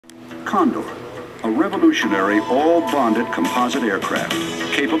Condor, a revolutionary all-bonded composite aircraft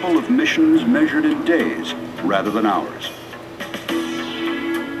capable of missions measured in days rather than hours.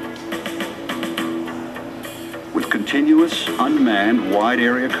 With continuous, unmanned, wide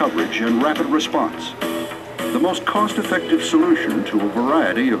area coverage and rapid response, the most cost-effective solution to a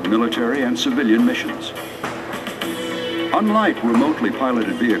variety of military and civilian missions. Unlike remotely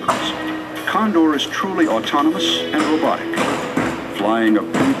piloted vehicles, Condor is truly autonomous and robotic, flying a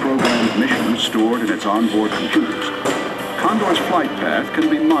pre-programmed mission stored in its onboard computers. Condor's flight path can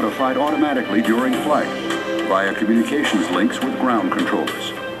be modified automatically during flight via communications links with ground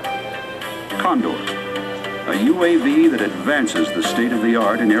controllers. Condor, a UAV that advances the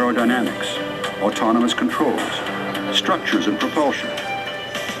state-of-the-art in aerodynamics, autonomous controls, structures and propulsion,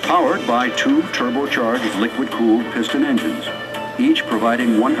 powered by two turbocharged liquid-cooled piston engines, each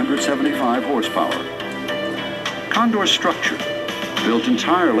providing 175 horsepower. Condor's structure, built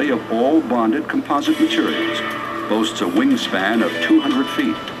entirely of all-bonded composite materials, boasts a wingspan of 200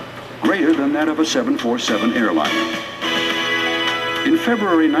 feet, greater than that of a 747 airliner. In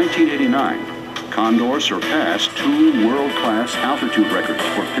February 1989, Condor surpassed two world-class altitude records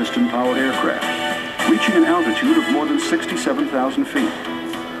for piston-powered aircraft, reaching an altitude of more than 67,000 feet.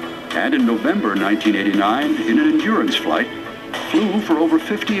 And in November 1989, in an endurance flight, flew for over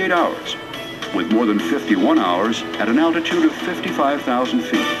 58 hours, with more than 51 hours at an altitude of 55,000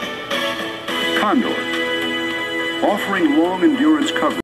 feet. Condor, offering long endurance coverage